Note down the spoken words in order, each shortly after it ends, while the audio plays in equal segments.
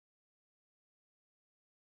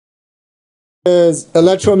Is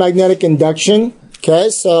electromagnetic induction.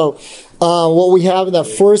 Okay, so what we have in the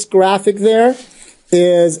first graphic there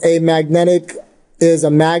is a magnet,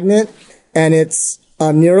 and it's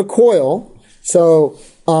near a coil. So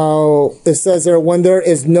it says there, when there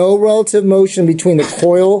is no relative motion between the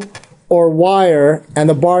coil or wire and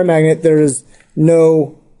the bar magnet, there is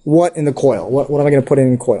no what in the coil? What am I going to put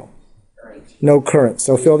in coil? Current. No current.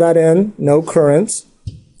 So fill that in. No current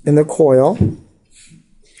in the coil.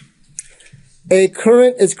 A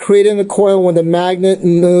current is created in the coil when the magnet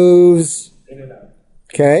moves.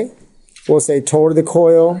 Okay. We'll say toward the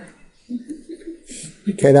coil.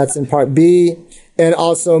 Okay, that's in part B. And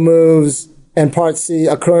also moves in part C.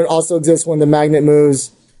 A current also exists when the magnet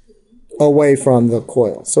moves away from the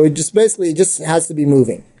coil. So it just has to be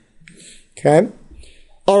moving. Okay.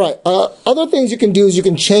 All right. Other things you can do is you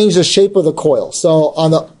can change the shape of the coil. So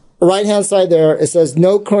on the right hand side there, it says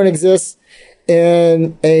no current exists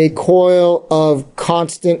in a coil of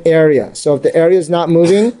constant area. So if the area is not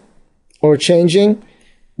moving or changing,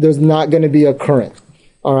 there's not going to be a current.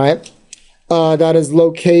 All right. That is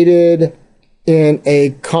located in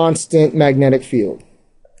a constant magnetic field.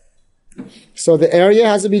 So the area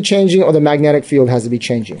has to be changing or the magnetic field has to be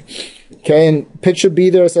changing. Okay, and picture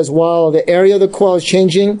B there says, while the area of the coil is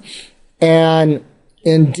changing, an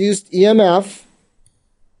induced EMF.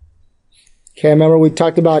 Okay, remember we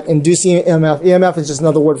talked about inducing EMF. EMF is just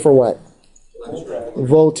another word for what?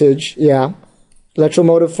 Voltage, yeah.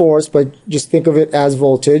 Electromotive force, but just think of it as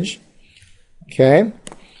voltage. Okay.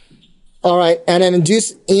 All right, and an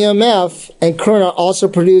induced EMF and current are also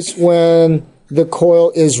produced when the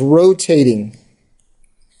coil is rotating.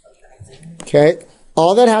 Okay.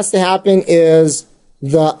 All that has to happen is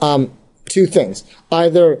the two things.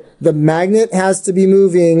 Either the magnet has to be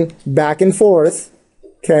moving back and forth,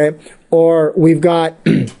 okay, or we've got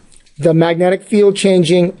the magnetic field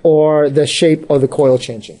changing or the shape of the coil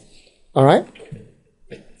changing. All right?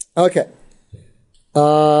 Okay.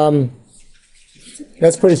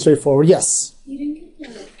 That's pretty straightforward. Yes? You didn't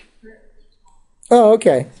get the... Oh,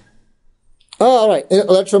 okay. Oh, all right.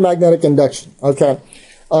 Electromagnetic induction. Okay.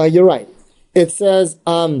 You're right. It says,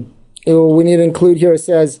 we need to include here, it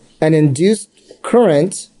says, an induced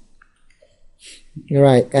current, you're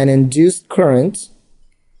right, an induced current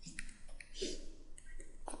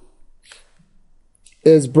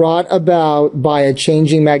is brought about by a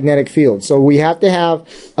changing magnetic field. So we have to have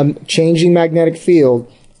a changing magnetic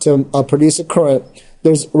field to produce a current.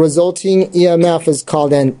 The resulting EMF is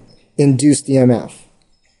called an induced EMF.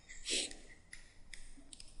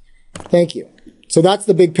 Thank you. So that's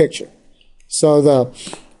the big picture. So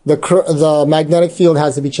the magnetic field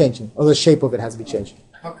has to be changing, or the shape of it has to be changing.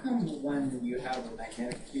 How come when you have a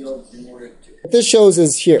magnetic field, in order to... What this shows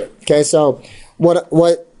is here. Okay, so what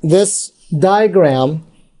this diagram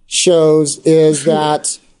shows is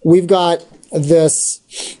that we've got this,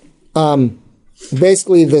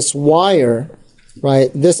 basically this wire,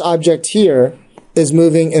 right? This object here is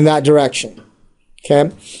moving in that direction.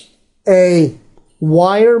 Okay, a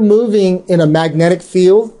wire moving in a magnetic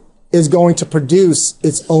field is going to produce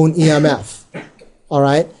its own EMF. All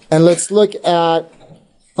right? And let's look at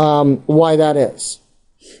why that is.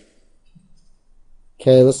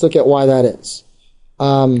 Okay, let's look at why that is.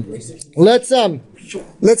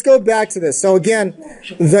 Let's go back to this. So again,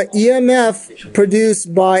 the EMF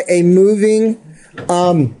produced by a moving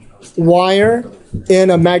wire in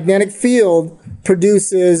a magnetic field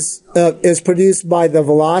is produced by the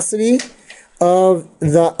velocity of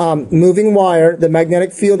the moving wire, the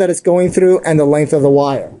magnetic field that it's going through, and the length of the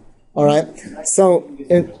wire. All right? So,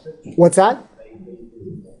 what's that?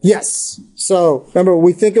 Yes. So, remember,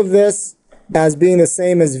 we think of this as being the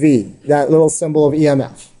same as V, that little symbol of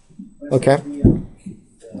EMF. Okay?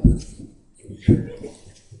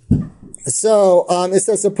 So, it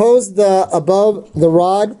says, suppose above the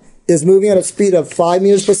rod is moving at a speed of 5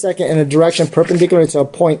 meters per second in a direction perpendicular to a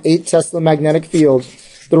 0.8 Tesla magnetic field.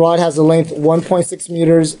 The rod has a length 1.6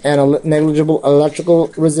 meters and a negligible electrical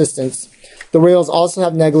resistance. The rails also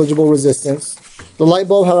have negligible resistance. The light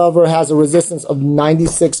bulb, however, has a resistance of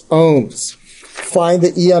 96 ohms. Find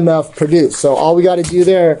the EMF produced. So all we got to do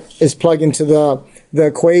there is plug into the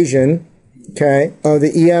equation, okay, of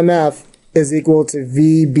the EMF is equal to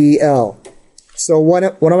VBL. So what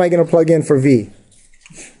am I going to plug in for V?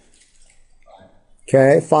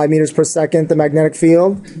 Okay, 5 meters per second, the magnetic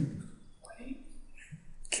field.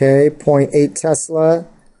 Okay, 0.8 Tesla,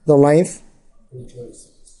 the length.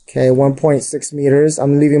 Okay, 1.6 meters.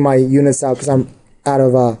 I'm leaving my units out because I'm out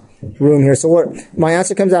of room here. So my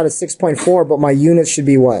answer comes out as 6.4, but my units should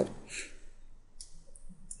be what?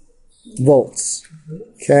 Volts.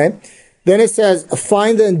 Okay. Then it says,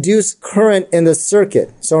 find the induced current in the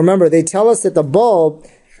circuit. So remember, they tell us that the bulb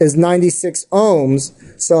is 96 ohms.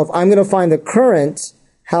 So if I'm going to find the current,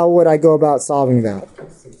 how would I go about solving that?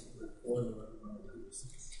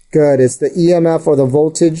 Good. It's the EMF, or the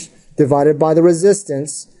voltage, divided by the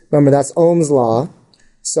resistance. Remember, that's Ohm's law.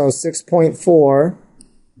 So 6.4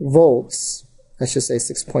 volts. I should say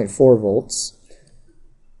 6.4 volts.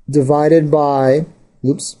 Divided by,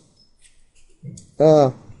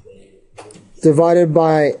 divided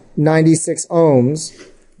by 96 ohms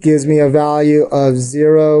gives me a value of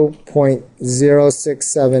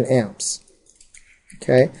 0.067 amps.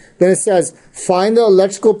 Okay. Then it says, find the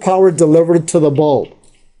electrical power delivered to the bulb.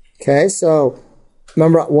 Okay. So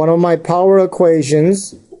remember, one of my power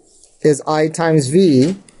equations is I times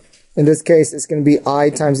V. In this case, it's going to be I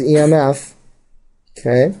times EMF.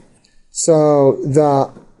 Okay. So the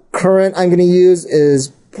current I'm going to use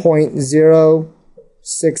is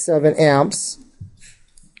 0.067 amps.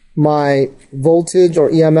 My voltage, or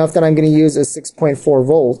EMF, that I'm going to use is 6.4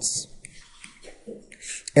 volts.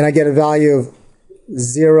 And I get a value of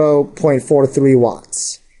 0.43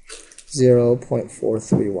 watts.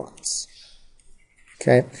 0.43 watts.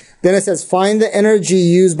 Okay. Then it says, find the energy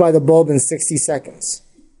used by the bulb in 60 seconds.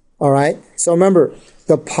 All right. So remember,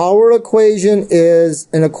 the power equation is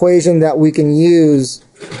an equation that we can use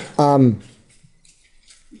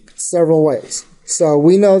several ways. So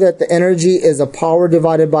we know that the energy is a power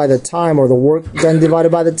divided by the time, or the work done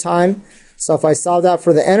divided by the time. So if I solve that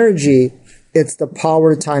for the energy, it's the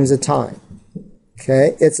power times the time.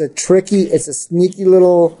 Okay. It's a sneaky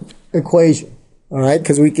little equation. All right.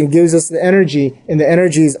 Because gives us the energy, and the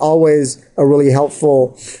energy is always a really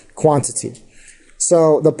helpful quantity.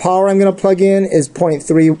 So the power I'm going to plug in is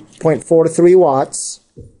 0.43 watts.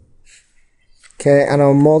 Okay, and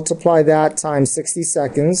I'll multiply that times 60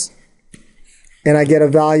 seconds, and I get a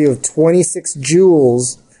value of 26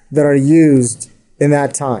 joules that are used in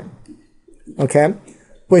that time. Okay,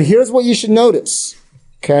 but here's what you should notice.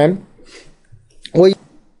 Okay, well,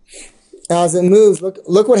 as it moves,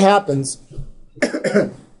 look what happens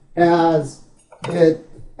as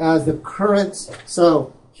the current.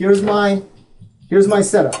 So here's my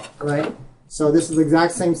setup, right? So this is the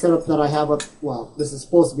exact same setup that I have up. Well, this is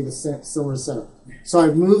supposed to be the similar setup. So I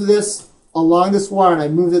moved this along this wire, and I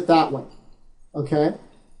moved it that way. Okay.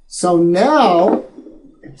 So now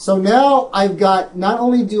I've got, not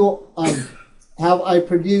only have I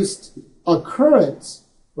produced a current,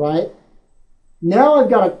 right? Now I've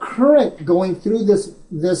got a current going through this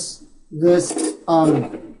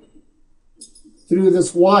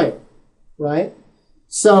wire, right?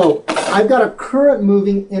 So I've got a current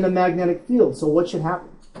moving in a magnetic field. So what should happen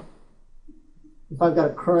if I've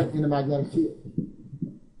got a current in a magnetic field?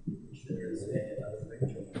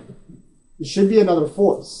 There should be another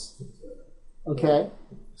force. Okay?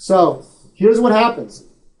 So here's what happens.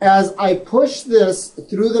 As I push this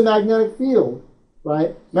through the magnetic field,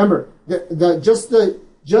 right? Remember, just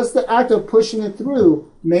the act of pushing it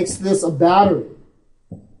through makes this a battery.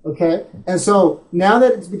 Okay? And so now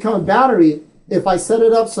that it's become a battery, if I set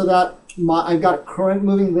it up so that I've got current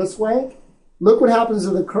moving this way, look what happens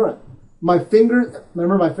to the current.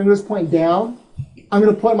 Remember my fingers point down? I'm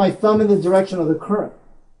going to point my thumb in the direction of the current.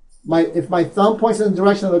 If my thumb points in the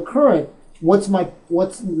direction of the current, what's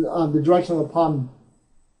the direction of the palm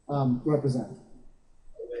represent?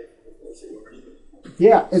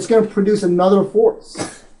 Yeah, it's going to produce another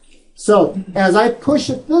force. So as I push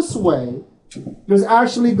it this way, there's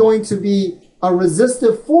actually going to be a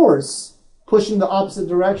resistive force pushing the opposite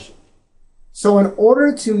direction. So in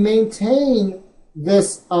order to maintain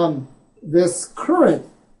this current,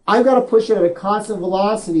 I've got to push it at a constant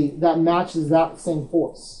velocity that matches that same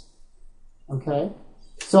force. Okay?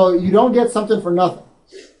 So you don't get something for nothing.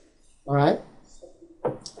 All right?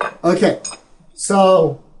 Okay.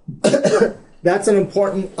 So that's an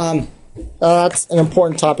important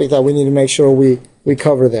topic that we need to make sure we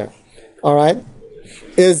cover there. All right?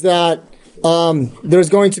 Is that there's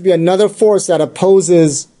going to be another force that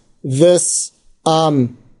opposes this, the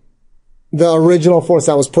original force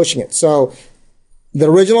that was pushing it. So the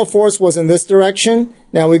original force was in this direction.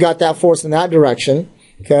 Now we got that force in that direction.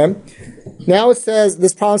 Okay. Now it says,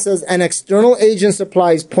 this problem says, an external agent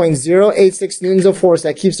supplies 0.086 newtons of force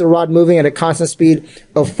that keeps the rod moving at a constant speed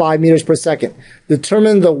of 5 meters per second.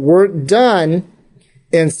 Determine the work done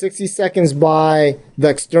in 60 seconds by the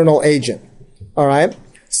external agent. All right.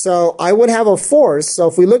 So I would have a force. So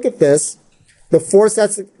if we look at this, the force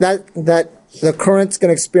that the current's going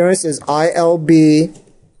to experience is ILB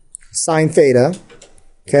sine theta.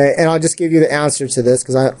 Okay. And I'll just give you the answer to this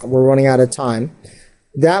because we're running out of time.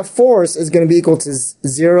 that force is going to be equal to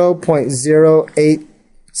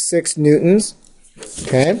 0.086 newtons.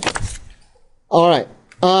 Okay. All right.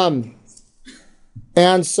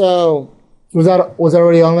 And so was that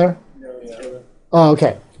already on there? Oh,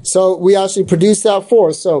 okay. So we actually produce that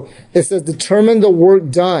force. So it says determine the work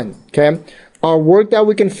done. Okay. Our work that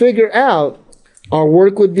we can figure out, our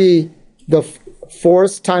work would be the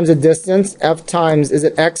force times the distance, F times, is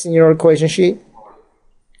it X in your equation sheet?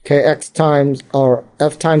 Okay, X times, or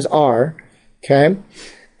F times R. Okay.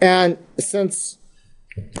 And since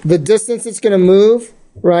the distance it's going to move,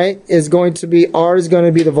 right, is going to be, R is going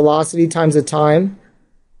to be the velocity times the time.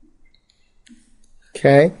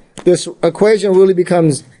 Okay. This equation really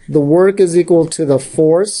becomes the work is equal to the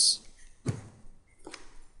force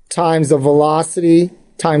times the velocity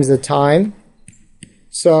times the time.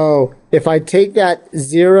 So if I take that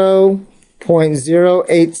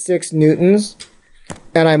 0.086 newtons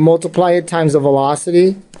and I multiply it times the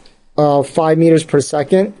velocity of 5 meters per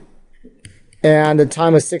second and the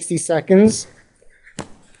time of 60 seconds,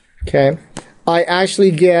 okay, I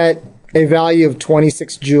actually get a value of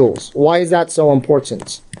 26 joules. Why is that so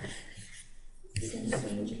important?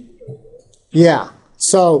 Yeah.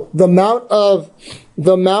 So the amount of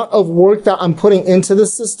work that I'm putting into the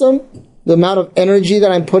system, the amount of energy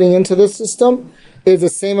that I'm putting into this system is the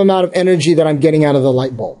same amount of energy that I'm getting out of the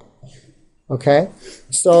light bulb. Okay?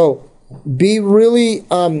 So be really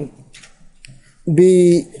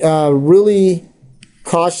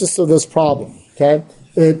cautious of this problem. Okay?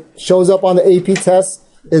 It shows up on the AP test.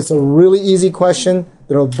 It's a really easy question.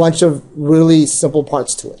 There are a bunch of really simple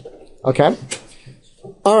parts to it. Okay?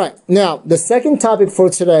 All right. Now, the second topic for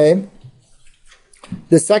today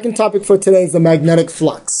is the magnetic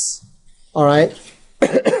flux. All right?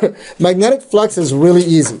 Magnetic flux is really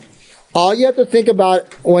easy. All you have to think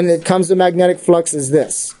about when it comes to magnetic flux is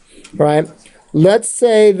this, right? Let's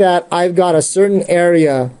say that I've got a certain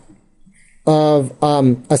area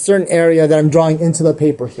that I'm drawing into the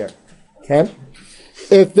paper here. Okay?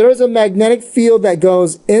 If there's a magnetic field that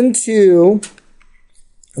goes into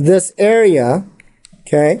this area,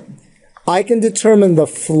 okay, I can determine the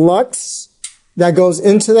flux that goes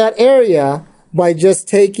into that area by just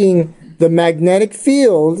taking the magnetic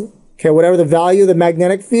field, okay, whatever the value of the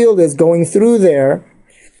magnetic field is going through there,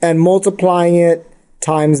 and multiplying it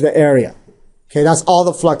times the area. Okay, that's all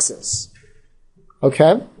the flux is.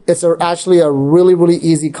 Okay? It's actually a really, really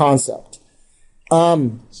easy concept.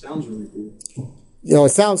 Sounds really cool. You know, it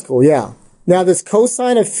sounds cool, yeah. Now, this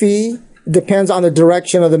cosine of phi depends on the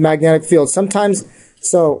direction of the magnetic field. Sometimes,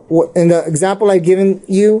 so in the example I've given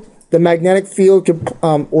you, the magnetic field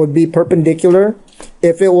would be perpendicular.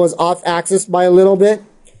 If it was off axis by a little bit,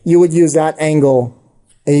 you would use that angle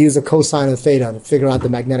and use a cosine of theta to figure out the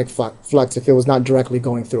magnetic flux if it was not directly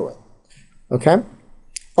going through it. Okay?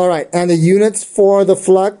 All right, and the units for the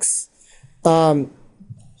flux,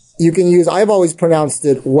 you can use, I've always pronounced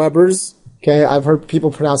it Webers. Okay, I've heard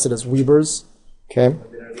people pronounce it as Webers. Okay.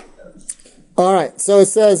 All right, so it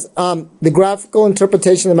says the graphical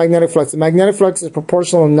interpretation of the magnetic flux. The magnetic flux is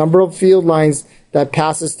proportional to the number of field lines that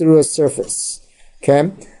passes through a surface.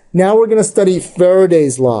 Okay. Now we're going to study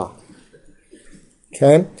Faraday's law.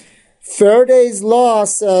 Okay. Faraday's law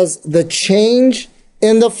says the change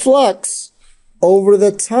in the flux over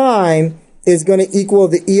the time is going to equal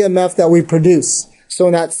the EMF that we produce. So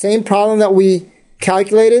in that same problem that we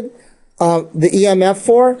calculated the EMF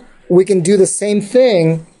for, we can do the same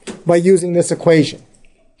thing by using this equation.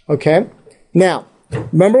 Okay? Now,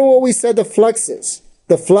 remember what we said the flux is.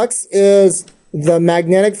 The flux is the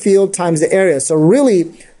magnetic field times the area. So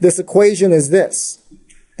really, this equation is this.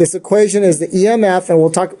 This equation is the EMF, and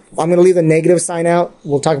I'm going to leave the negative sign out.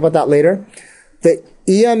 We'll talk about that later. The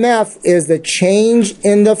EMF is the change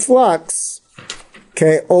in the flux,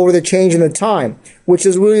 okay, over the change in the time, which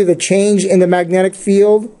is really the change in the magnetic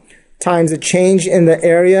field times the change in the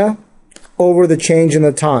area over the change in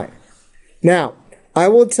the time. Now, I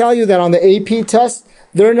will tell you that on the AP test,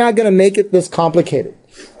 they're not going to make it this complicated.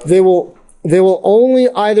 They'll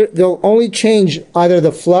only change either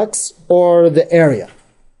the flux or the area.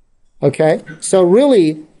 Okay? So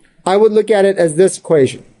really, I would look at it as this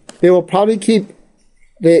equation. They will probably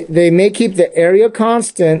they may keep the area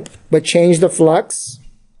constant, but change the flux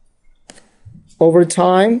over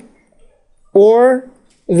time, or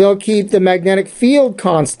they'll keep the magnetic field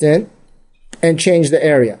constant and change the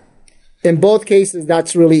area. In both cases,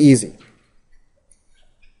 that's really easy.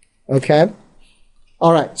 Okay?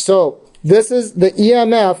 All right, so this is the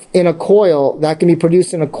EMF in a coil that can be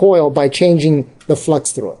produced in a coil by changing the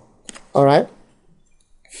flux through it. All right?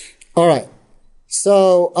 All right.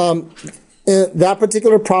 So, that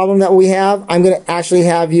particular problem that we have, I'm going to actually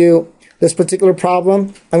have you, this particular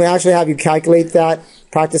problem, I'm going to actually have you calculate that,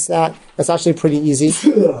 practice that. That's actually pretty easy.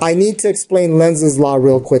 I need to explain Lenz's law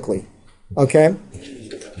real quickly. Okay?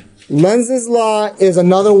 Lenz's law is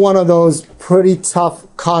another one of those pretty tough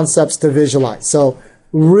concepts to visualize. So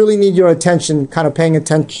really need your attention, kind of paying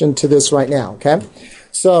attention to this right now. Okay?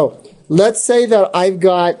 So let's say that I've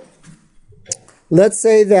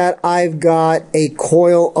got a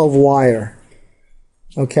coil of wire.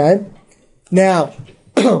 Okay? Now,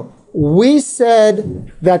 we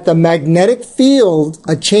said that the magnetic field,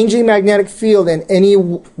 a changing magnetic field in any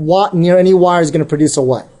near any wire is going to produce a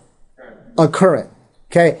what? A current.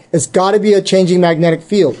 Okay? It's got to be a changing magnetic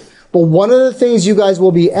field. But one of the things you guys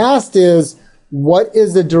will be asked is, what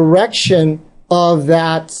is the direction of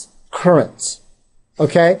that current?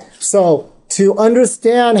 Okay? So, to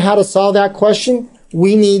understand how to solve that question,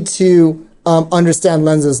 we need to understand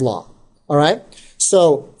Lenz's law. All right?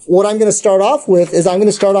 So, what I'm going to start off with is I'm going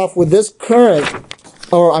to start off with this current,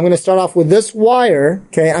 or I'm going to start off with this wire.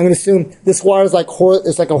 Okay? I'm going to assume this wire is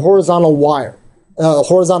it's like a horizontal wire, a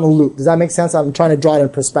horizontal loop. Does that make sense? I'm trying to draw it in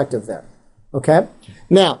perspective there. Okay?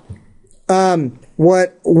 Now,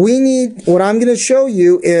 what I'm going to show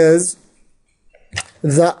you is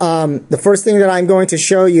the first thing that I'm going to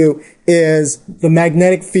show you is the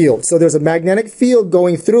magnetic field. So there's a magnetic field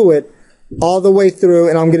going through it all the way through,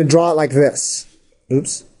 and I'm going to draw it like this.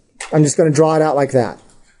 Oops. I'm just going to draw it out like that.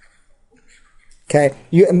 Okay?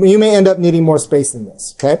 You may end up needing more space than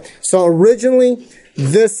this. Okay? So originally,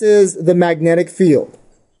 this is the magnetic field.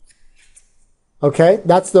 Okay?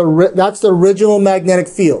 That's the original magnetic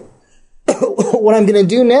field. What I'm going to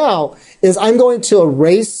do now is I'm going to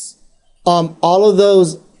erase all of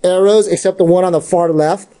those arrows except the one on the far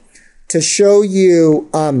left to show you,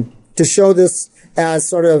 to show this as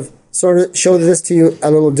sort of show this to you a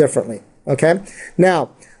little differently. Okay?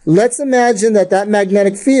 Now, let's imagine that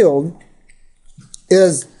magnetic field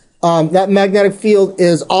is, all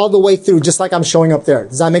the way through, just like I'm showing up there.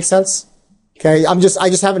 Does that make sense? Okay? I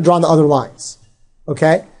just haven't drawn the other lines.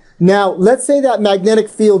 Okay? Now, let's say that magnetic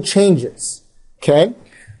field changes. Okay?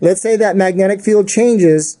 Let's say that magnetic field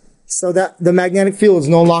changes so that the magnetic field is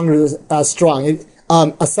no longer as strong.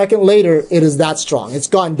 A second later, it is that strong. It's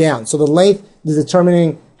gone down. So the length is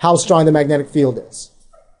determining how strong the magnetic field is.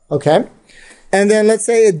 Okay? And then let's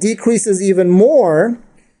say it decreases even more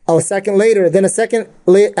a second later. Then a second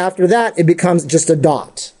after that, it becomes just a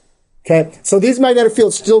dot. Okay? So these magnetic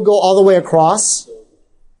fields still go all the way across.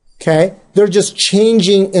 Okay? They're just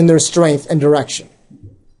changing in their strength and direction.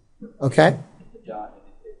 Okay?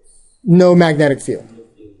 No magnetic field.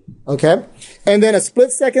 Okay? And then a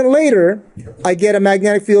split second later, I get a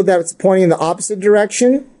magnetic field that's pointing in the opposite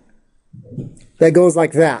direction that goes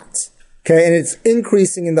like that. Okay? And it's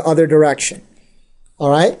increasing in the other direction. All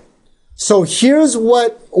right? So here's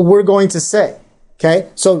what we're going to say. Okay?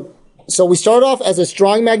 So we started off as a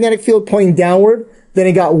strong magnetic field pointing downward. Then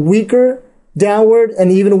it got weaker downward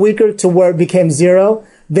and even weaker to where it became zero.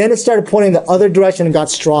 Then it started pointing the other direction and got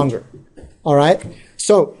stronger. All right?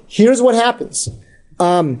 So here's what happens.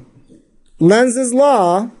 Lenz's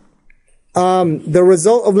law, the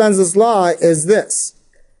result of Lenz's law is this.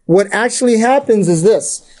 What actually happens is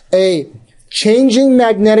this. A changing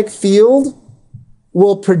magnetic field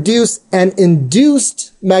will produce an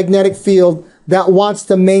induced magnetic field that wants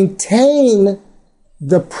to maintain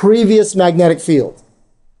the previous magnetic field.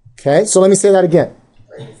 Okay, so let me say that again.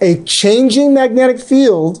 A changing magnetic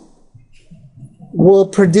field will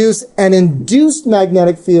produce an induced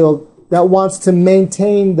magnetic field that wants to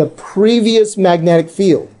maintain the previous magnetic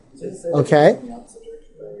field. Okay?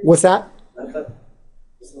 What's that? I thought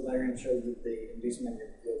this diagram showed that the induced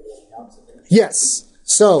magnetic field was in the opposite direction. Yes.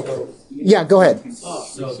 So, yeah, go ahead.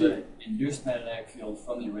 So the induced magnetic field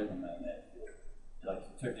from the original magnetic field, like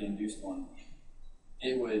if you took the induced one,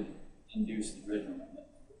 it would induce the original magnetic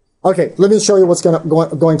field. Okay, let me show you what's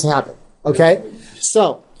going to happen. Okay?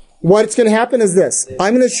 So, what's going to happen is this.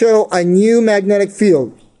 I'm going to show a new magnetic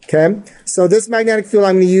field. Okay? So this magnetic field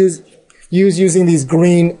I'm going to use using these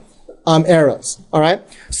green arrows. All right?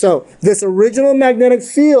 So this original magnetic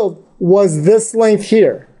field was this length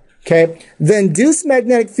here. Okay? The induced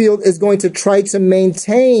magnetic field is going to try to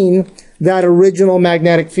maintain that original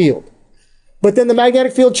magnetic field. But then the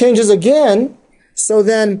magnetic field changes again. So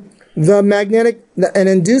then an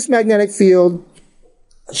induced magnetic field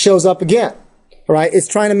shows up again. All right? It's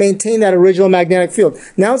trying to maintain that original magnetic field.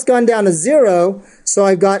 Now it's gone down to zero. So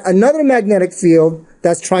I've got another magnetic field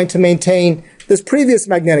that's trying to maintain this previous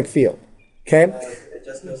magnetic field. Okay? It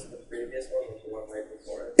just goes to the previous one with the one right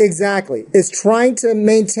before it. Exactly. It's trying to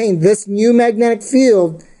maintain this new magnetic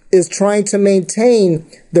field is trying to maintain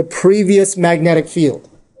the previous magnetic field.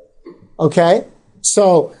 Okay?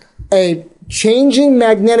 So a changing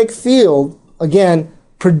magnetic field, again,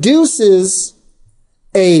 produces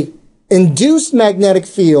a induced magnetic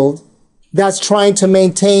field that's trying to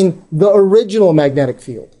maintain the original magnetic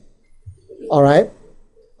field. All right?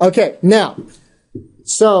 Okay, now,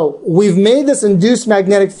 so we've made this induced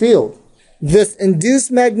magnetic field. This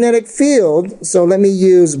induced magnetic field, so let me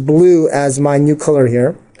use blue as my new color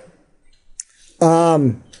here.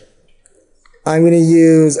 I'm going to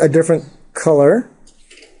use a different color.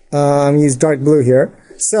 I'm going to use dark blue here.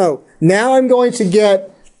 So now I'm going to get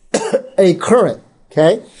a current,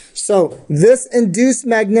 okay? So this induced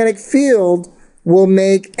magnetic field will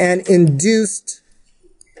make an induced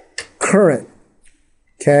current,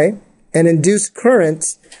 okay? An induced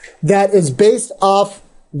current that is based off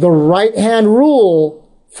the right-hand rule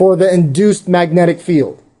for the induced magnetic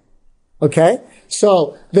field, okay?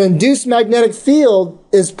 So the induced magnetic field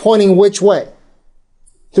is pointing which way?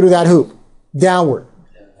 Through that hoop, downward.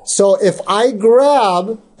 So if I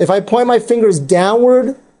point my fingers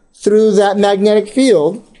downward through that magnetic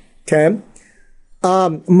field, okay,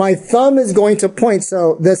 my thumb is going to point.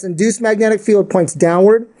 So this induced magnetic field points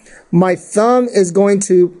downward. My thumb is going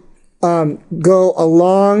to go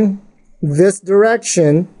along this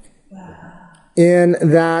direction in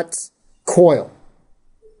that coil.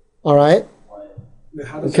 All right?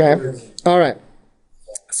 Okay. All right.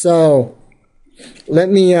 So let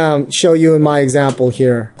me show you in my example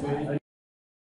here.